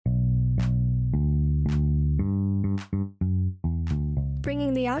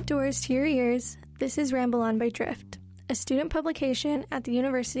Bringing the outdoors to your ears, this is Ramble On by Drift, a student publication at the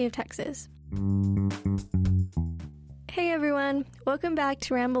University of Texas. Hey everyone, welcome back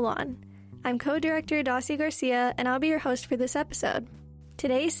to Ramble On. I'm co-director Dacia Garcia, and I'll be your host for this episode.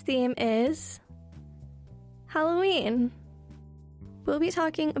 Today's theme is Halloween. We'll be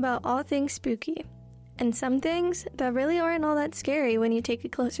talking about all things spooky, and some things that really aren't all that scary when you take a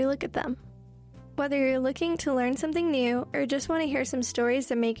closer look at them. Whether you're looking to learn something new or just want to hear some stories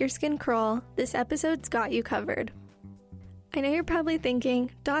that make your skin crawl, this episode's got you covered. I know you're probably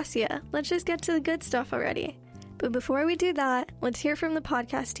thinking, Dacia, let's just get to the good stuff already. But before we do that, let's hear from the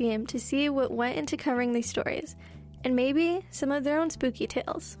podcast team to see what went into covering these stories, and maybe some of their own spooky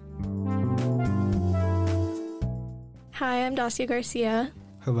tales. Hi, I'm Dacia Garcia.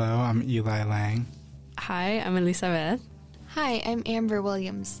 Hello, I'm Eli Lang. Hi, I'm Elizabeth. Hi, I'm Amber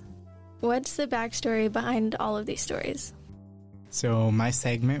Williams. What's the backstory behind all of these stories? So my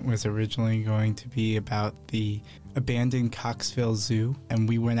segment was originally going to be about the abandoned Coxville Zoo, and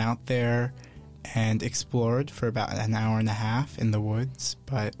we went out there and explored for about an hour and a half in the woods,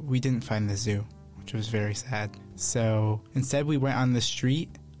 but we didn't find the zoo, which was very sad. So instead we went on the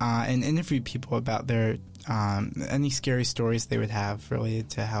street and interviewed people about their any scary stories they would have related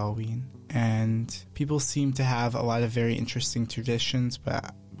to Halloween. And people seem to have a lot of very interesting traditions,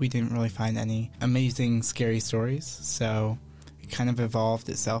 but we didn't really find any amazing scary stories. So it kind of evolved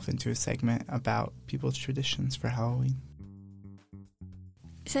itself into a segment about people's traditions for Halloween.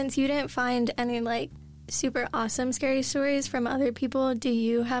 Since you didn't find any, super awesome scary stories from other people, do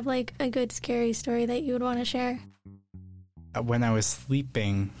you have, a good scary story that you would want to share? When I was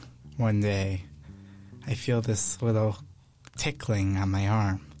sleeping one day, I feel this little tickling on my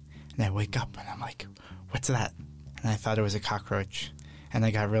arm. And I wake up and I'm like, what's that? And I thought it was a cockroach. And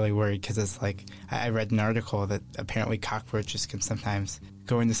I got really worried because it's I read an article that apparently cockroaches can sometimes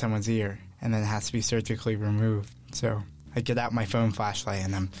go into someone's ear and then it has to be surgically removed. So I get out my phone flashlight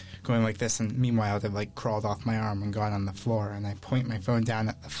and I'm going like this, and meanwhile they've crawled off my arm and gone on the floor, and I point my phone down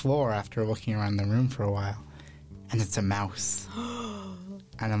at the floor after looking around the room for a while, and it's a mouse.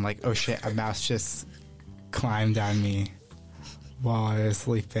 And I'm like, oh shit, a mouse just climbed on me while I was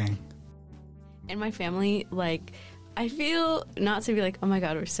sleeping. In my family, I feel, not to be oh my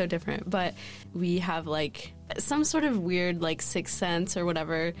god, we're so different, but we have some sort of weird sixth sense or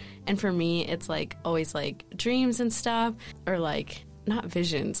whatever, and for me it's always dreams and stuff, or not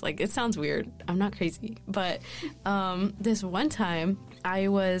visions. It sounds weird, I'm not crazy, but this one time I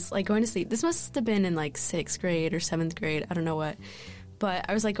was going to sleep. This must have been in 6th grade or 7th grade, I don't know what, but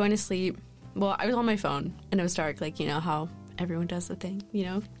I was going to sleep. Well, I was on my phone and it was dark, how everyone does the thing,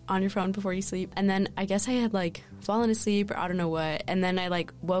 on your phone before you sleep. And then I guess I had fallen asleep or I don't know what. And then I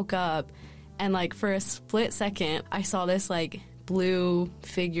woke up and for a split second I saw this blue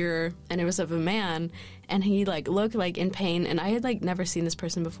figure, and it was of a man, and he looked in pain, and I had never seen this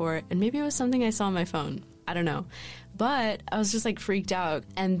person before, and maybe it was something I saw on my phone. I don't know. But I was just freaked out.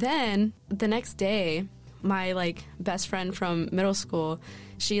 And then the next day, my best friend from middle school,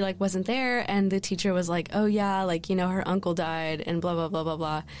 she wasn't there, and the teacher was oh yeah, her uncle died and blah blah blah blah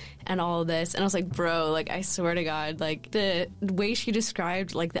blah and all of this. And I was bro, I swear to god, the way she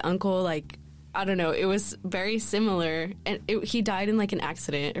described the uncle, I don't know, it was very similar, and he died in an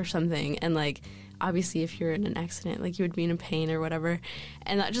accident or something, and obviously if you're in an accident you would be in pain or whatever,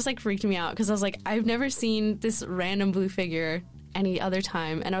 and that just freaked me out, because I was I've never seen this random blue figure any other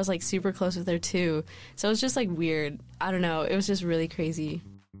time, and I was super close with her too, so it was just weird. I don't know, it was just really crazy.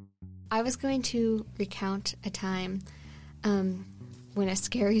 I was going to recount a time when a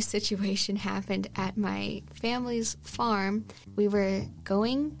scary situation happened at my family's farm. We were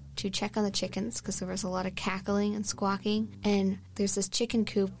going to check on the chickens because there was a lot of cackling and squawking, and there's this chicken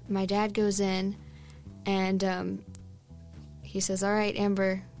coop. My dad goes in and he says, all right,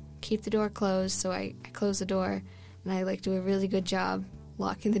 Amber, keep the door closed. So I close the door, and I do a really good job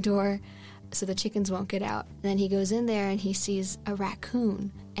locking the door so the chickens won't get out. And then he goes in there and he sees a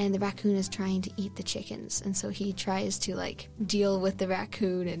raccoon, and the raccoon is trying to eat the chickens. And so he tries to deal with the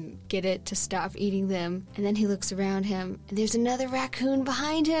raccoon and get it to stop eating them. And then he looks around him, and there's another raccoon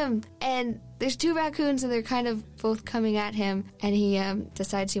behind him. And there's two raccoons, and they're kind of both coming at him. And he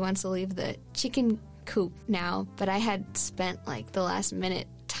decides he wants to leave the chicken coop now. But I had spent the last minute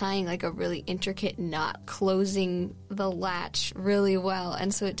tying a really intricate knot, closing the latch really well,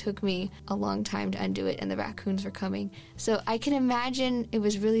 and so it took me a long time to undo it, and the raccoons were coming. So I can imagine it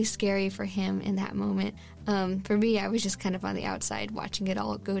was really scary for him in that moment. For me, I was just kind of on the outside watching it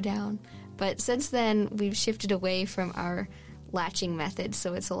all go down. But since then, we've shifted away from our latching method,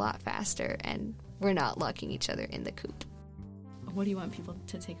 so it's a lot faster, and we're not locking each other in the coop. what do you want people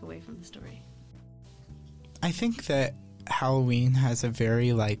to take away from the story? I think that Halloween has a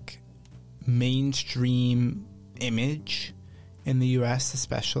very, mainstream image in the U.S.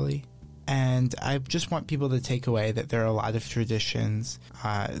 especially. And I just want people to take away that there are a lot of traditions.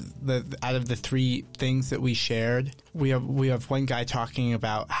 Out of the three things that we shared, we have one guy talking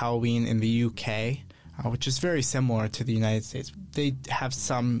about Halloween in the UK, which is very similar to the United States. They have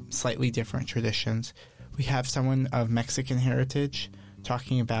some slightly different traditions. We have someone of Mexican heritage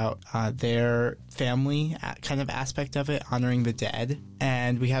talking about their family kind of aspect of it, honoring the dead.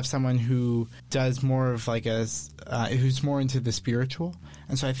 And we have someone who does more of who's more into the spiritual.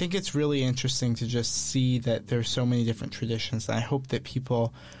 And so I think it's really interesting to just see that there's so many different traditions. And I hope that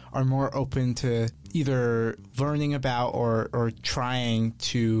people are more open to either learning about or trying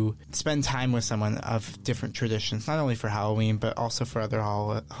to spend time with someone of different traditions, not only for Halloween, but also for other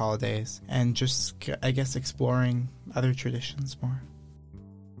holidays. And just, I guess, exploring other traditions more.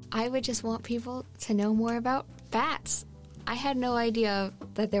 I would just want people to know more about bats. I had no idea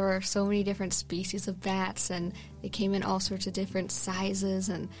that there were so many different species of bats, and they came in all sorts of different sizes,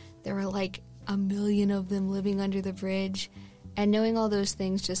 and there were 1 million of them living under the bridge. And knowing all those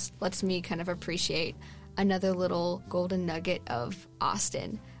things just lets me kind of appreciate another little golden nugget of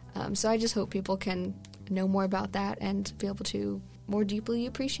Austin. So I just hope people can know more about that and be able to more deeply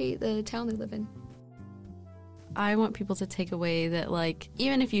appreciate the town they live in. I want people to take away that,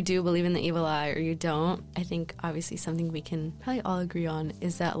 even if you do believe in the evil eye or you don't, I think obviously something we can probably all agree on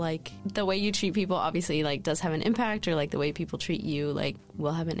is that, the way you treat people obviously, does have an impact, or, the way people treat you,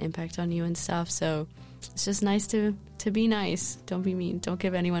 will have an impact on you and stuff. So it's just nice to be nice. Don't be mean. Don't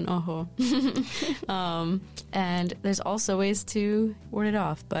give anyone ojo. And there's also ways to ward it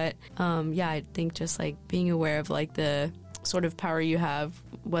off. But, I think just, being aware of, the sort of power you have,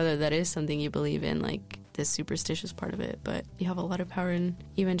 whether that is something you believe in, the superstitious part of it, but you have a lot of power in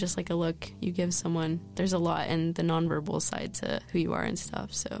even just a look you give someone. There's a lot in the nonverbal side to who you are and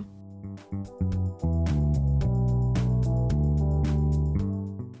stuff. So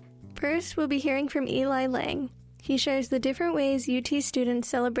first, we'll be hearing from Eli Lang. He shares the different ways UT students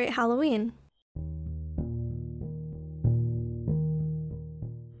celebrate Halloween.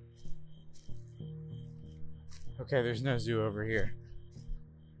 Okay, there's no zoo over here.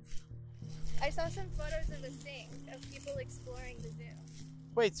 I saw some photos in the sink of people exploring the zoo.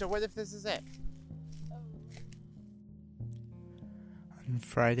 Wait, so what if this is it? On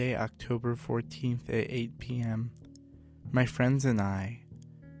Friday, October 14th at 8 p.m., my friends and I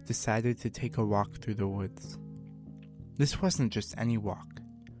decided to take a walk through the woods. This wasn't just any walk.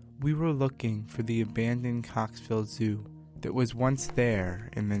 We were looking for the abandoned Coxville Zoo that was once there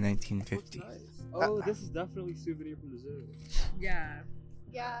in the 1950s. Nice. Oh, this is definitely a souvenir from the zoo. yeah.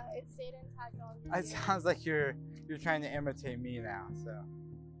 Yeah, it's stayed intact all year. It sounds like you're trying to imitate me now, so.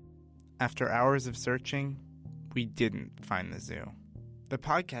 After hours of searching, we didn't find the zoo. The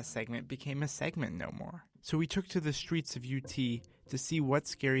podcast segment became a segment no more. So we took to the streets of UT to see what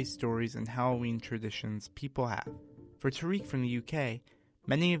scary stories and Halloween traditions people have. For Tariq from the UK,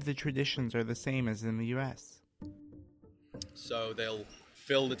 many of the traditions are the same as in the US. So they'll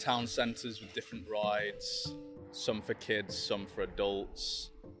fill the town centres with different rides. Some for kids, some for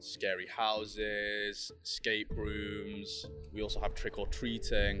adults, scary houses, escape rooms. We also have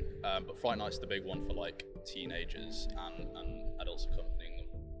trick-or-treating, but Fright Night's the big one for teenagers and adults accompanying them.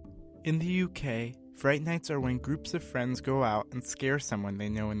 In the UK, Fright Nights are when groups of friends go out and scare someone they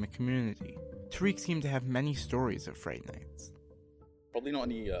know in the community. Tariq seemed to have many stories of Fright Nights. Probably not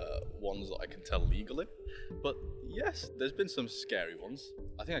any ones that I can tell legally, but yes, there's been some scary ones.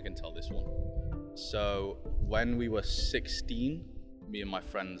 I think I can tell this one. So when we were 16, me and my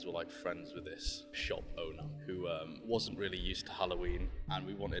friends were friends with this shop owner who wasn't really used to Halloween, and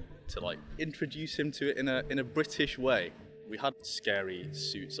we wanted to introduce him to it in a British way. We had scary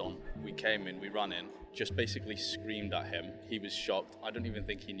suits on. We came in, we ran in, just basically screamed at him. He was shocked. I don't even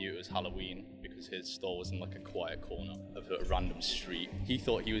think he knew it was Halloween because his store was in a quiet corner of a random street. He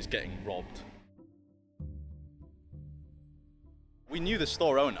thought he was getting robbed. We knew the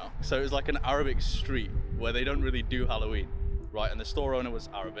store owner, so it was an Arabic street where they don't really do Halloween, right? And the store owner was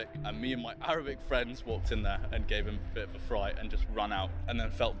Arabic, and me and my Arabic friends walked in there and gave him a bit of a fright and just ran out, and then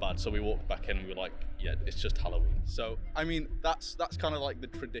felt bad, so we walked back in and we were yeah, it's just Halloween. So, I mean, that's kind of the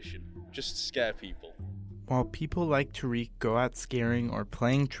tradition, just scare people. While people like Tariq go out scaring or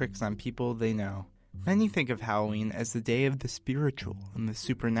playing tricks on people they know, many think of Halloween as the day of the spiritual and the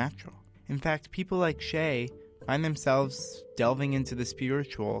supernatural. In fact, people like Shay find themselves delving into the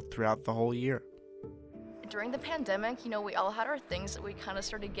spiritual throughout the whole year. During the pandemic, we all had our things that we kind of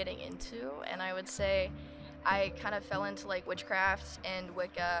started getting into, and I would say I kind of fell into like witchcraft and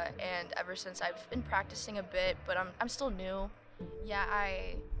Wicca, and ever since I've been practicing a bit, but I'm still new. Yeah,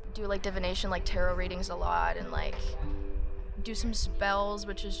 I do like divination, like tarot readings a lot, and like do some spells,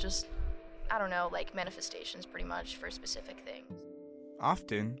 which is just, I don't know, like manifestations pretty much for specific things.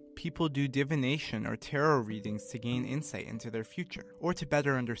 Often, people do divination or tarot readings to gain insight into their future or to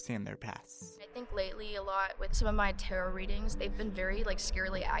better understand their pasts. I think lately a lot with some of my tarot readings, they've been very like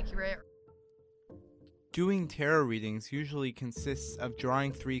scarily accurate. Doing tarot readings usually consists of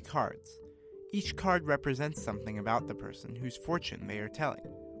drawing 3 cards. Each card represents something about the person whose fortune they are telling.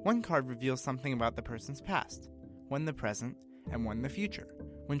 One card reveals something about the person's past, one the present, and one the future.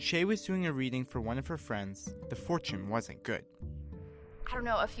 When Shay was doing a reading for one of her friends, the fortune wasn't good. I don't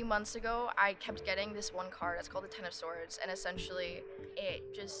know, a few months ago, I kept getting this one card. It's called the Ten of Swords, and essentially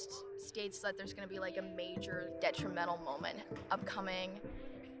it just states that there's going to be like a major detrimental moment upcoming.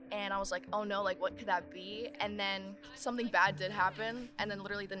 And I was like, oh no, like what could that be? And then something bad did happen, and then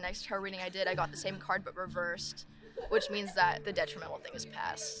literally the next tarot reading I did, I got the same card but reversed, which means that the detrimental thing is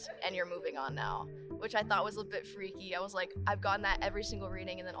past and you're moving on now, which I thought was a bit freaky. I was like, I've gotten that every single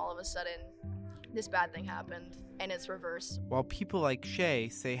reading, and then all of a sudden this bad thing happened and it's reversed. While people like Shay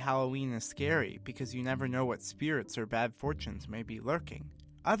say Halloween is scary because you never know what spirits or bad fortunes may be lurking,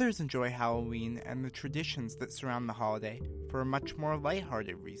 others enjoy Halloween and the traditions that surround the holiday for a much more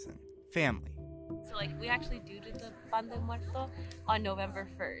lighthearted reason: family. So like we actually do the Pan de Muerto on November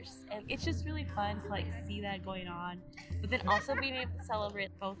 1st, and it's just really fun to like see that going on, but then also being able to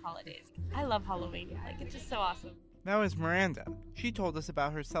celebrate both holidays. I love Halloween, like it's just so awesome. That was Miranda. She told us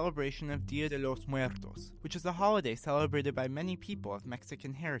about her celebration of Dia de los Muertos, which is a holiday celebrated by many people of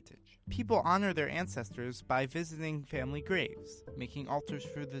Mexican heritage. People honor their ancestors by visiting family graves, making altars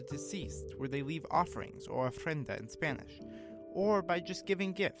for the deceased where they leave offerings, or ofrenda in Spanish, or by just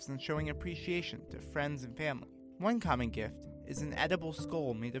giving gifts and showing appreciation to friends and family. One common gift is an edible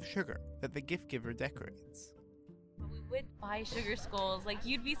skull made of sugar that the gift giver decorates. We would buy sugar skulls. Like,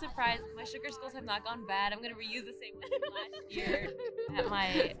 you'd be surprised. My sugar skulls have not gone bad. I'm going to reuse the same one from last year at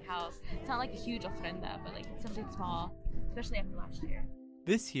my house. It's not like a huge ofrenda, but like it's something small, especially after last year.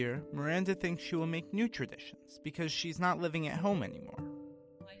 This year, Miranda thinks she will make new traditions because she's not living at home anymore.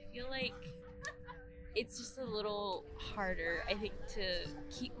 I feel like it's just a little harder, I think, to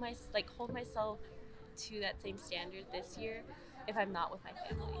keep hold myself to that same standard this year if I'm not with my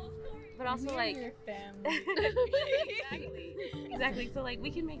family. But also like your family. Exactly. So like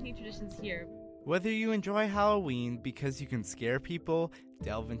we can make new traditions here. Whether you enjoy Halloween because you can scare people,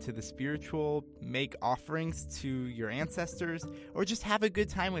 delve into the spiritual, make offerings to your ancestors, or just have a good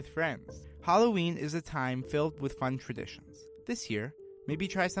time with friends, Halloween is a time filled with fun traditions. This year, maybe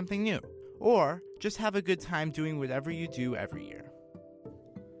try something new, or just have a good time doing whatever you do every year.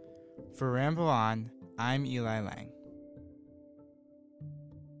 For Ramble On, I'm Eli Lang.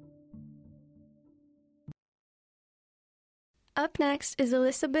 Up next is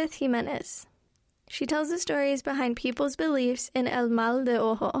Elizabeth Jimenez. She tells the stories behind people's beliefs in El Mal de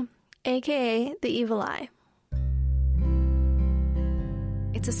Ojo, aka the evil eye.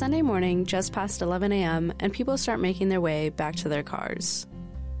 It's a Sunday morning just past 11 a.m. and people start making their way back to their cars.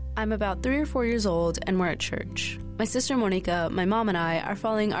 I'm about 3 or 4 years old and we're at church. My sister Monica, my mom, and I are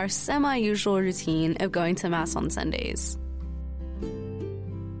following our semi-usual routine of going to Mass on Sundays.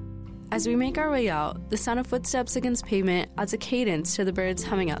 As we make our way out, the sound of footsteps against pavement adds a cadence to the birds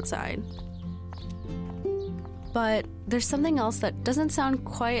humming outside. But there's something else that doesn't sound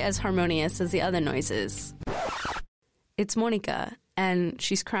quite as harmonious as the other noises. It's Monica, and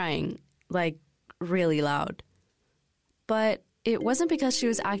she's crying, like, really loud. But it wasn't because she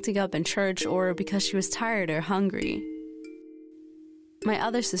was acting up in church or because she was tired or hungry. My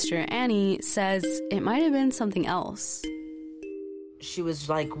other sister, Annie, says it might have been something else. She was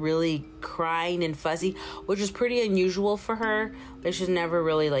like really crying and fussy, which was pretty unusual for her. Like, she's never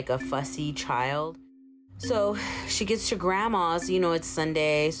really like a fussy child. So she gets to grandma's, it's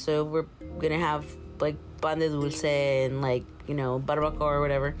Sunday, so we're gonna have like pan de dulce and like, barbacoa or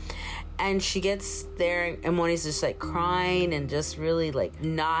whatever. And she gets there and Moni's just like crying and just really like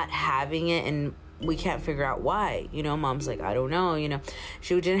not having it, and we can't figure out why. Mom's like, I don't know,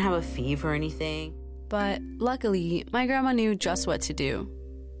 She didn't have a fever or anything. But luckily, my grandma knew just what to do.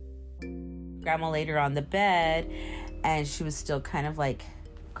 Grandma laid her on the bed, and she was still kind of like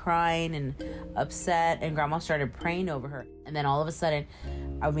crying and upset, and Grandma started praying over her. And then all of a sudden,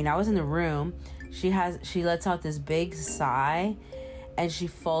 I was in the room, she lets out this big sigh, and she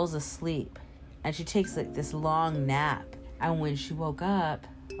falls asleep. And she takes like this long nap. And when she woke up,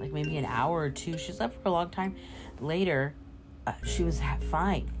 like maybe an hour or two, she slept for a long time later, she was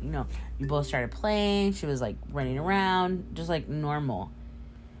fine. You both started playing. She was like running around, just like normal.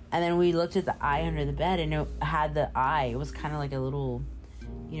 And then we looked at the eye under the bed, and it had the eye. It was kind of like a little,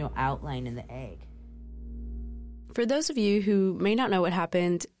 outline in the egg. For those of you who may not know what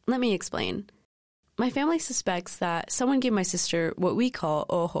happened, let me explain. My family suspects that someone gave my sister what we call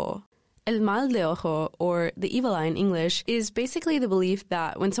ojo. El mal de ojo, or the evil eye in English, is basically the belief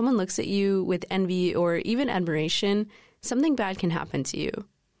that when someone looks at you with envy or even admiration, something bad can happen to you.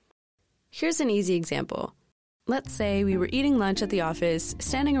 Here's an easy example. Let's say we were eating lunch at the office,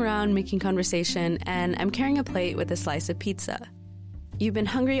 standing around making conversation, and I'm carrying a plate with a slice of pizza. You've been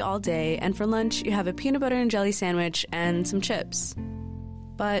hungry all day, and for lunch you have a peanut butter and jelly sandwich and some chips.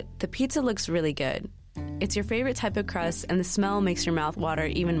 But the pizza looks really good. It's your favorite type of crust, and the smell makes your mouth water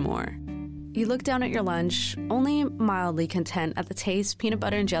even more. You look down at your lunch, only mildly content at the taste peanut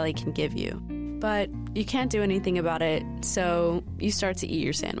butter and jelly can give you. But you can't do anything about it, so you start to eat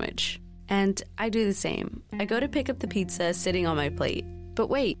your sandwich. And I do the same. I go to pick up the pizza sitting on my plate. But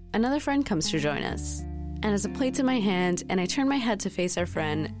wait, another friend comes to join us. And as the plate's in my hand and I turn my head to face our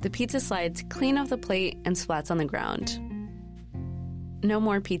friend, the pizza slides clean off the plate and splats on the ground. No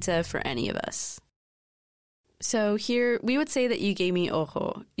more pizza for any of us. So here, we would say that you gave me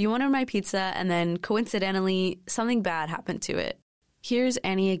ojo. You wanted my pizza, and then coincidentally, something bad happened to it. Here's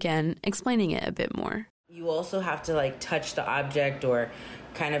Annie again, explaining it a bit more. You also have to touch the object or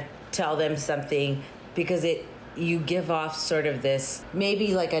kind of tell them something, because you give off sort of this,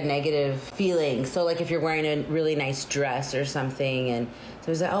 maybe like a negative feeling. So if you're wearing a really nice dress or something, and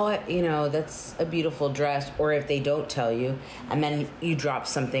so it's like, that's a beautiful dress, or if they don't tell you, and then you drop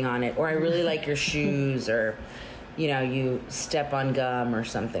something on it, or I really like your shoes, or, you step on gum or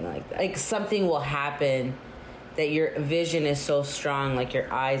something like that. Like something will happen that your vision is so strong, like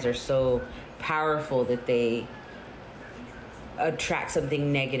your eyes are so powerful that they attract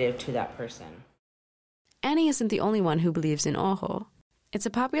something negative to that person. Annie isn't the only one who believes in ojo. It's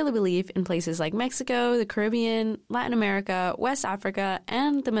a popular belief in places like Mexico, the Caribbean, Latin America, West Africa,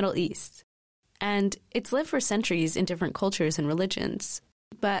 and the Middle East. And it's lived for centuries in different cultures and religions.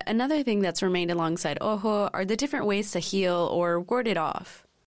 But another thing that's remained alongside ojo are the different ways to heal or ward it off.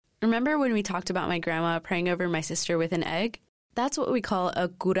 Remember when we talked about my grandma praying over my sister with an egg? That's what we call a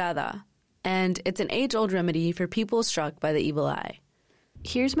curada. And it's an age-old remedy for people struck by the evil eye.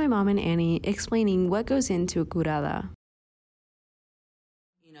 Here's my mom and Annie explaining what goes into a curada.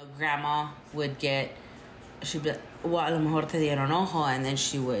 Grandma would she'd be like, well, a lo mejor te dieron ojo, and then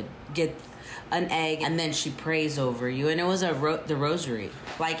she would get an egg, and then she prays over you, and it was the rosary.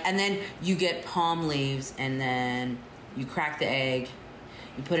 And then you get palm leaves, and then you crack the egg,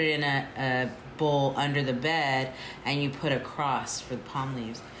 you put it in a bowl under the bed, and you put a cross for the palm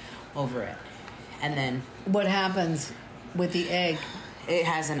leaves over it. And then what happens with the egg? It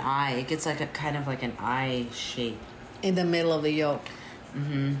has an eye. It gets like a kind of like an eye shape in the middle of the yolk.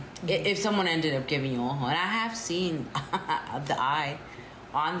 Mm-hmm. If someone ended up giving you ojo, and I have seen the eye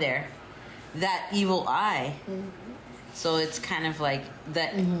on there, that evil eye. Mm-hmm. So it's kind of like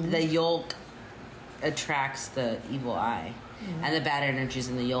that. Mm-hmm. The yolk attracts the evil eye, and the bad energies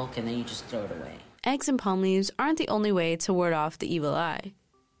in the yolk, and then you just throw it away. Eggs and palm leaves aren't the only way to ward off the evil eye.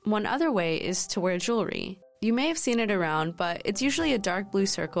 One other way is to wear jewelry. You may have seen it around, but it's usually a dark blue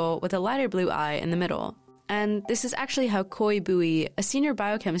circle with a lighter blue eye in the middle. And this is actually how Koi Bui, a senior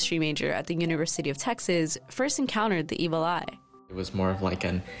biochemistry major at the University of Texas, first encountered the evil eye. It was more of like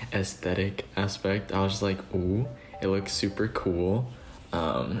an aesthetic aspect. I was just like, ooh, it looks super cool.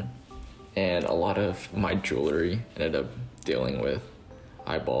 And a lot of my jewelry ended up dealing with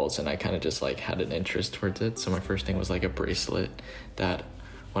eyeballs, and I kind of just had an interest towards it. So my first thing was a bracelet that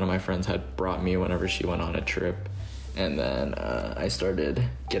one of my friends had brought me whenever she went on a trip. And then I started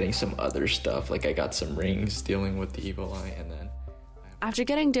getting some other stuff. I got some rings dealing with the evil eye, and then... After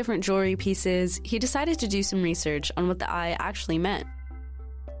getting different jewelry pieces, he decided to do some research on what the eye actually meant.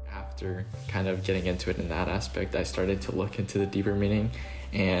 After kind of getting into it in that aspect, I started to look into the deeper meaning,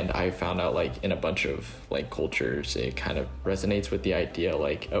 and I found out in a bunch of cultures, it kind of resonates with the idea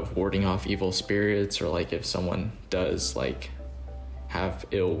of warding off evil spirits, or if someone does have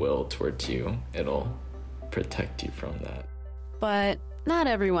ill will towards you, it'll protect you from that. But not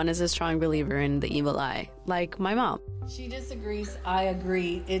everyone is a strong believer in the evil eye, like my mom. She disagrees. I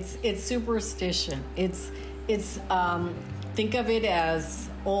agree. It's superstition. It's think of it as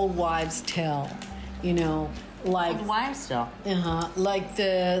old wives' tale, old wives' tale.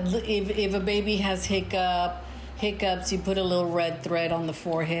 If a baby has hiccups, you put a little red thread on the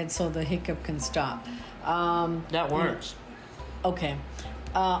forehead so the hiccup can stop. That works. Okay.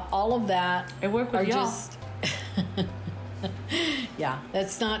 All of that it worked with are y'all. just Yeah,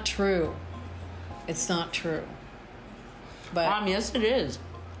 that's not true. It's not true. But Mom, yes, it is.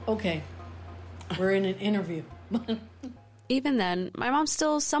 Okay, we're in an interview. Even then, my mom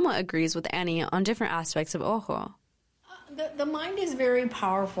still somewhat agrees with Annie on different aspects of ojo. The mind is very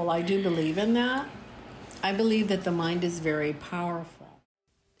powerful. I do believe in that. I believe that the mind is very powerful.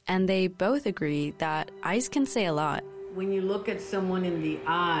 And they both agree that eyes can say a lot. When you look at someone in the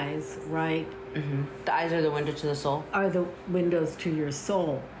eyes, right? Mm-hmm. The eyes are the window to the soul. Are the windows to your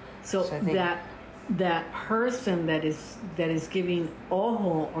soul. So I think that person that is giving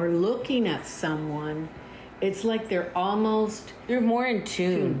ojo or looking at someone, it's like they're more in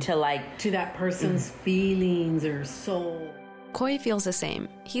tune to that person's feelings or soul. Koi feels the same.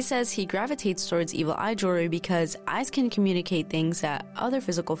 He says he gravitates towards evil eye jewelry because eyes can communicate things that other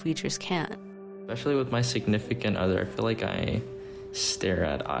physical features can't. Especially with my significant other, I feel like I stare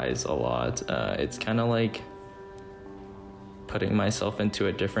at eyes a lot. It's kind of like putting myself into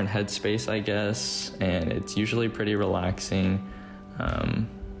a different headspace, I guess, and it's usually pretty relaxing.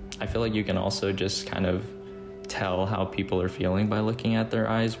 I feel like you can also just kind of tell how people are feeling by looking at their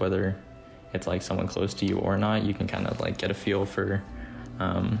eyes, whether it's like someone close to you or not. You can kind of like get a feel for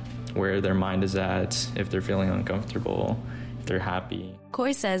where their mind is at, if they're feeling uncomfortable, if they're happy.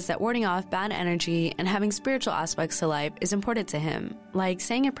 Koi says that warding off bad energy and having spiritual aspects to life is important to him, like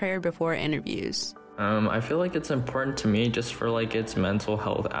saying a prayer before interviews. I feel like it's important to me just for like its mental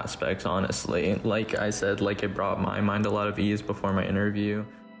health aspects, honestly. Like I said, like it brought my mind a lot of ease before my interview.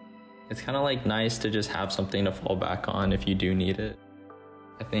 It's kind of like nice to just have something to fall back on if you do need it.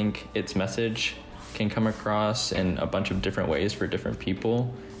 I think its message can come across in a bunch of different ways for different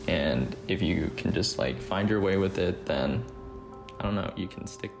people, and if you can just like find your way with it, then I don't know, you can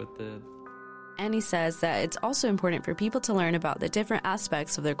stick with it. And he says that it's also important for people to learn about the different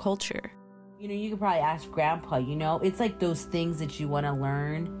aspects of their culture. You know, you could probably ask Grandpa, you know, it's like those things that you want to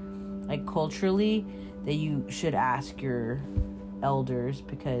learn, like culturally, that you should ask your elders,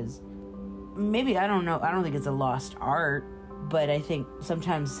 because maybe, I don't know, I don't think it's a lost art, but I think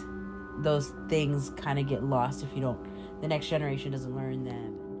sometimes those things kind of get lost if the next generation doesn't learn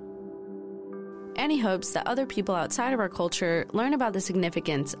them. And he hopes that other people outside of our culture learn about the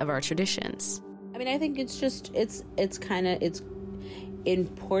significance of our traditions. I mean, I think it's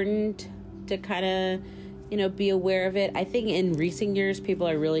important to kind of, you know, be aware of it. I think in recent years, people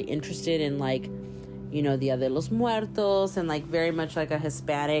are really interested in, like, you know, Dia de los Muertos and, like, very much like a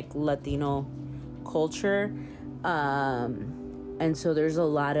Hispanic, Latino culture. And so there's a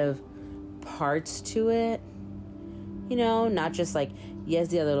lot of parts to it, you know, not just like, yes,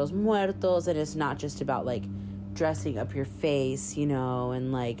 Dia de los Muertos, and it's not just about, like, dressing up your face, you know,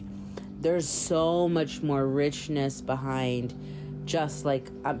 and, like, there's so much more richness behind just, like,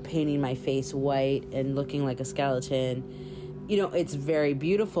 I'm painting my face white and looking like a skeleton. You know, it's very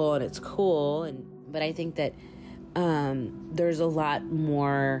beautiful and it's cool, but I think that there's a lot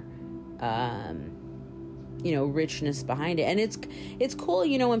more, you know, richness behind it. And it's cool,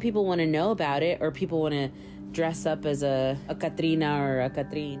 you know, when people want to know about it, or people want to dress up as a Katrina or a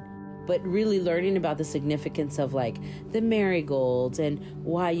Katrin. But really learning about the significance of, like, the marigolds and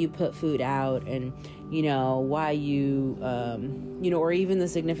why you put food out, and, you know, why you, you know, or even the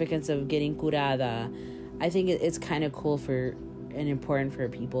significance of getting curada. I think it's kind of cool and important for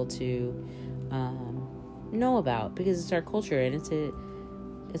people to know about, because it's our culture and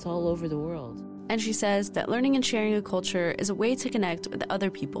it's all over the world. And she says that learning and sharing a culture is a way to connect with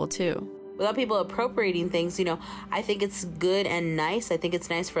other people too. Without people appropriating things, you know, I think it's good and nice. I think it's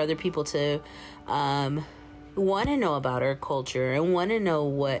nice for other people to want to know about our culture and want to know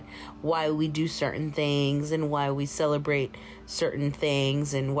why we do certain things and why we celebrate certain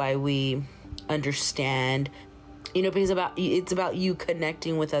things and why we understand, you know, because it's about you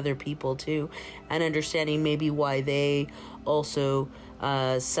connecting with other people too, and understanding maybe why they also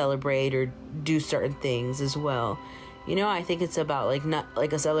celebrate or do certain things as well. You know, I think it's about, like, not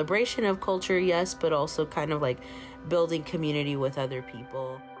like a celebration of culture, yes, but also kind of like building community with other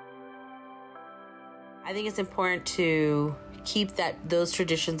people. I think it's important to keep those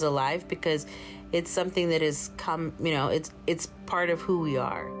traditions alive, because it's something that has come, you know, it's part of who we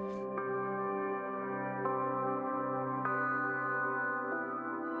are.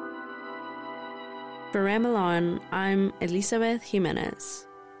 For Ramble On, I'm Elizabeth Jimenez.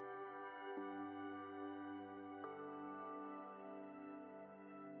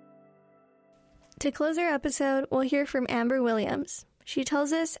 To close our episode, we'll hear from Amber Williams. She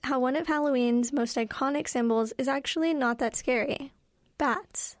tells us how one of Halloween's most iconic symbols is actually not that scary.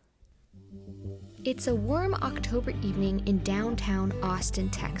 Bats. It's a warm October evening in downtown Austin,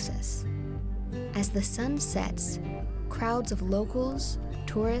 Texas. As the sun sets, crowds of locals,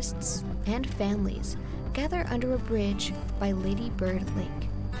 tourists, and families gather under a bridge by Lady Bird Lake.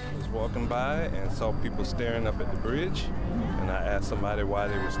 I was walking by and saw people staring up at the bridge, and I asked somebody why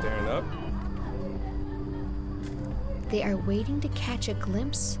they were staring up. They are waiting to catch a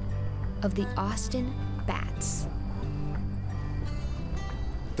glimpse of the Austin bats.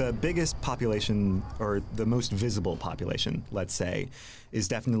 The biggest population, or the most visible population, let's say, is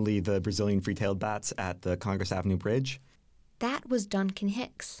definitely the Brazilian free-tailed bats at the Congress Avenue Bridge. That was Duncan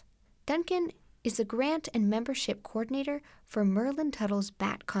Hicks. Duncan is the grant and membership coordinator for Merlin Tuttle's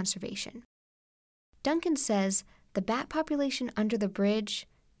bat conservation. Duncan says the bat population under the bridge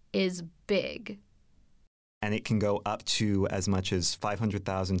is big. And it can go up to as much as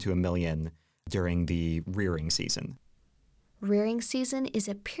 500,000 to 1 million during the rearing season. Rearing season is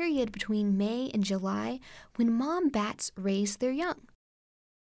a period between May and July when mom bats raise their young.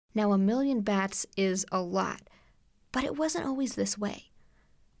 Now, 1 million bats is a lot, but it wasn't always this way.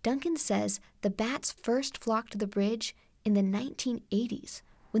 Duncan says the bats first flocked to the bridge in the 1980s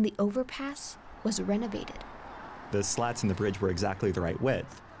when the overpass was renovated. The slats in the bridge were exactly the right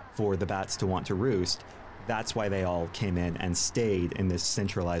width for the bats to want to roost. That's why they all came in and stayed in this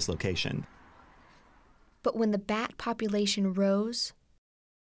centralized location. But when the bat population rose,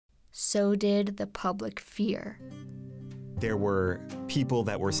 so did the public fear. There were people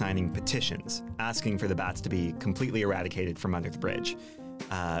that were signing petitions asking for the bats to be completely eradicated from under the bridge.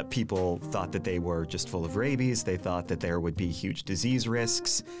 People thought that they were just full of rabies. They thought that there would be huge disease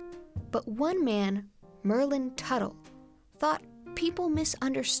risks. But one man, Merlin Tuttle, thought people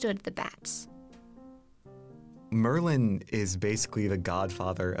misunderstood the bats. Merlin is basically the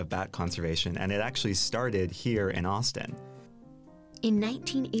godfather of bat conservation, and it actually started here in Austin. In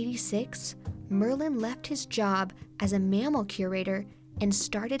 1986, Merlin left his job as a mammal curator and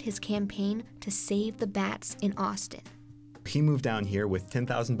started his campaign to save the bats in Austin. He moved down here with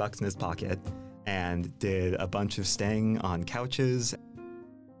 $10,000 in his pocket and did a bunch of staying on couches.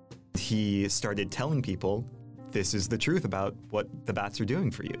 He started telling people, this is the truth about what the bats are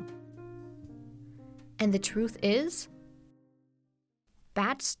doing for you. And the truth is,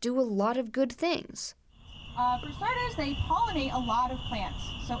 bats do a lot of good things. For starters, they pollinate a lot of plants.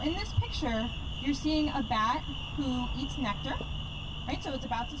 So in this picture, you're seeing a bat who eats nectar, right? So it's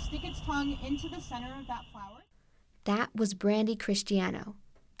about to stick its tongue into the center of that flower. That was Brandy Cristiano,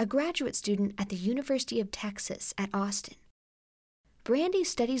 a graduate student at the University of Texas at Austin. Brandy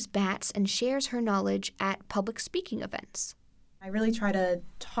studies bats and shares her knowledge at public speaking events. I really try to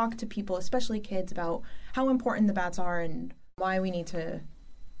talk to people, especially kids, about how important the bats are and why we need to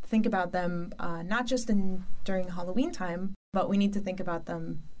think about them, not just during Halloween time, but we need to think about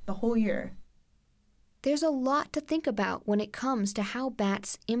them the whole year. There's a lot to think about when it comes to how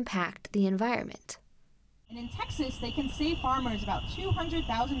bats impact the environment. And in Texas, they can save farmers about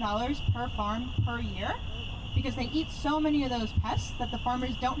 $200,000 per farm per year because they eat so many of those pests that the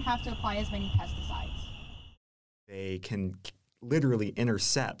farmers don't have to apply as many pesticides. They can literally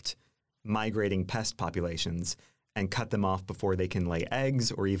intercept migrating pest populations and cut them off before they can lay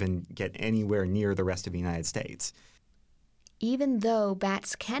eggs or even get anywhere near the rest of the United States. Even though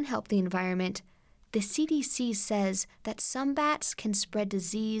bats can help the environment, the CDC says that some bats can spread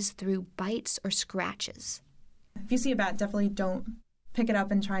disease through bites or scratches. If you see a bat, definitely don't pick it up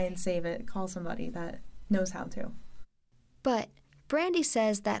and try and save it. Call somebody that knows how to. But Brandy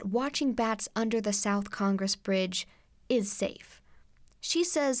says that watching bats under the South Congress Bridge is safe. She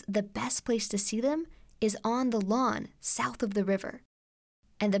says the best place to see them is on the lawn south of the river.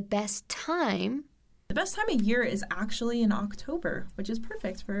 And the best time of year is actually in October, which is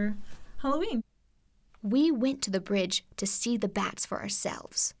perfect for Halloween. We went to the bridge to see the bats for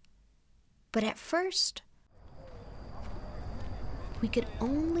ourselves. But at first, we could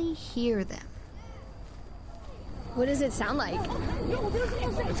only hear them. What does it sound like?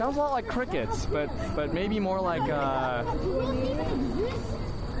 It sounds a lot like crickets, but maybe more like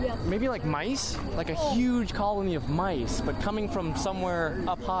maybe like mice, like a huge colony of mice, but coming from somewhere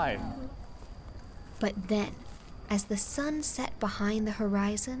up high. But then, as the sun set behind the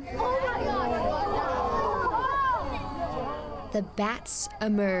horizon, the bats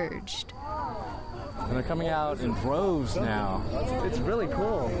emerged. And they're coming out in droves now. It's really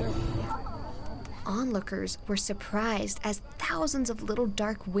cool. Onlookers were surprised as thousands of little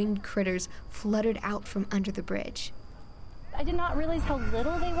dark-winged critters fluttered out from under the bridge. I did not realize how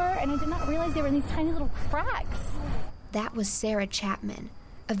little they were, and I did not realize they were in these tiny little cracks. That was Sarah Chapman,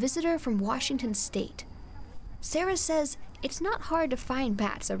 a visitor from Washington State. Sarah says it's not hard to find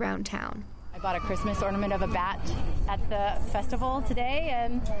bats around town. I bought a Christmas ornament of a bat at the festival today,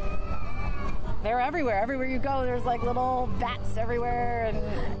 and They're everywhere. Everywhere you go, there's like little bats everywhere.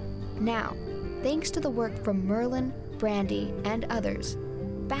 And now, thanks to the work from Merlin, Brandy, and others,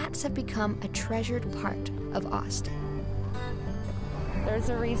 bats have become a treasured part of Austin. There's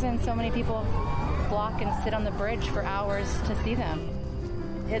a reason so many people block and sit on the bridge for hours to see them.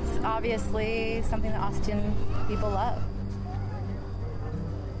 It's obviously something that Austin people love.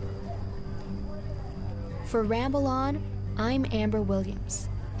 For Ramble On, I'm Amber Williams.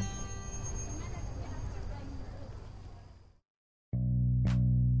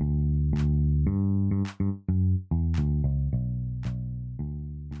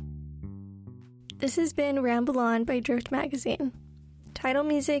 This has been Ramble On by Drift Magazine. Title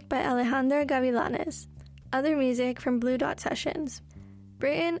music by Alejandra Gavilanes. Other music from Blue Dot Sessions.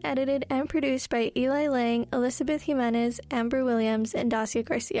 Written, edited, and produced by Eli Lang, Elizabeth Jimenez, Amber Williams, and Dacia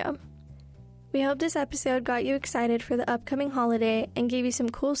Garcia. We hope this episode got you excited for the upcoming holiday and gave you some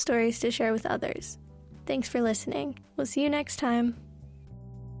cool stories to share with others. Thanks for listening. We'll see you next time.